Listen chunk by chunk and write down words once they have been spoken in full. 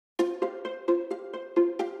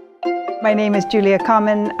My name is Julia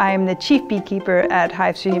Common. I am the Chief Beekeeper at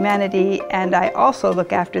Hives for Humanity, and I also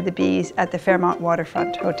look after the bees at the Fairmont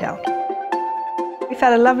Waterfront Hotel. We've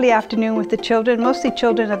had a lovely afternoon with the children, mostly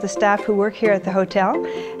children of the staff who work here at the hotel,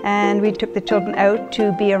 and we took the children out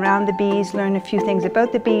to be around the bees, learn a few things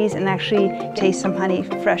about the bees, and actually taste some honey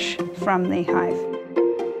fresh from the hive.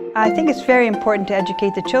 I think it's very important to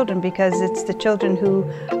educate the children because it's the children who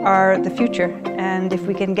are the future, and if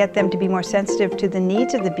we can get them to be more sensitive to the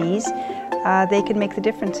needs of the bees, they can make the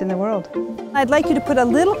difference in the world. I'd like you to put a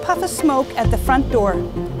little puff of smoke at the front door.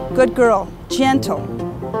 Good girl, gentle.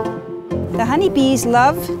 The honeybees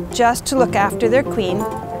love just to look after their queen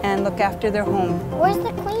and look after their home. Where's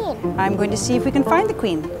the queen? I'm going to see if we can find the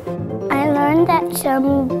queen. I learned that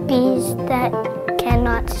some bees that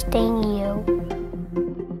cannot sting you.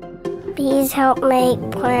 Bees help make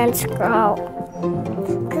plants grow.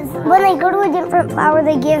 Because when they go to a different flower,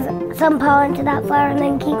 they give some pollen to that flower and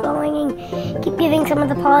then keep going and keep giving some of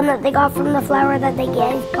the pollen that they got from the flower that they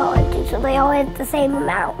gave pollen to, so they all have the same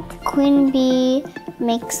amount. Queen bee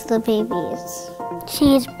makes the babies.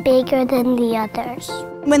 She's bigger than the others.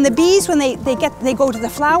 When the bees, when they go to the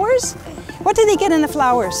flowers, what do they get in the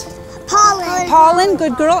flowers? Pollen. Pollen,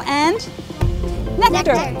 good girl, and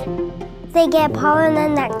nectar. They get pollen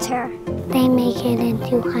and nectar. They make it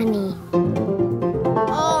into honey.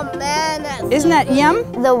 Oh man, Isn't that yum?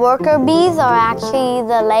 The worker bees are actually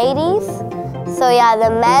the ladies. So yeah, the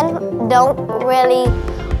men don't really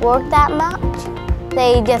work that much.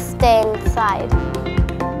 They just stay inside.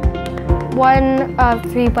 1 of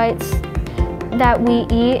 3 bites that we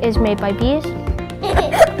eat is made by bees.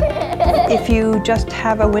 If you just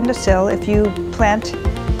have a windowsill, if you plant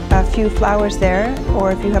a few flowers there,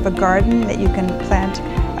 or if you have a garden that you can plant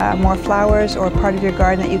more flowers, or part of your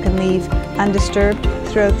garden that you can leave undisturbed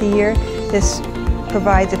throughout the year, this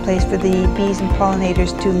provides a place for the bees and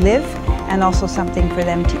pollinators to live and also something for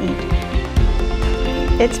them to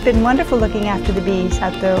eat. It's been wonderful looking after the bees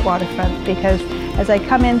at the waterfront because as I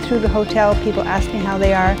come in through the hotel, people ask me how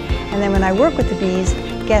they are, and then when I work with the bees,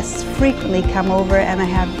 guests frequently come over and I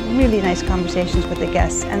have really nice conversations with the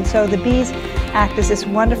guests. And so the bees act as this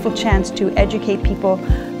wonderful chance to educate people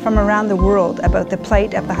from around the world about the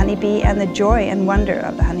plight of the honeybee and the joy and wonder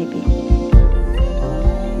of the honeybee.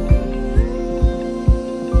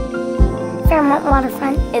 Fairmont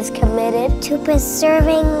Waterfront Is committed to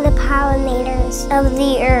preserving the pollinators of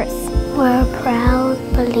the earth. We're proud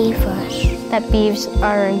believers That bees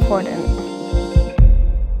are important.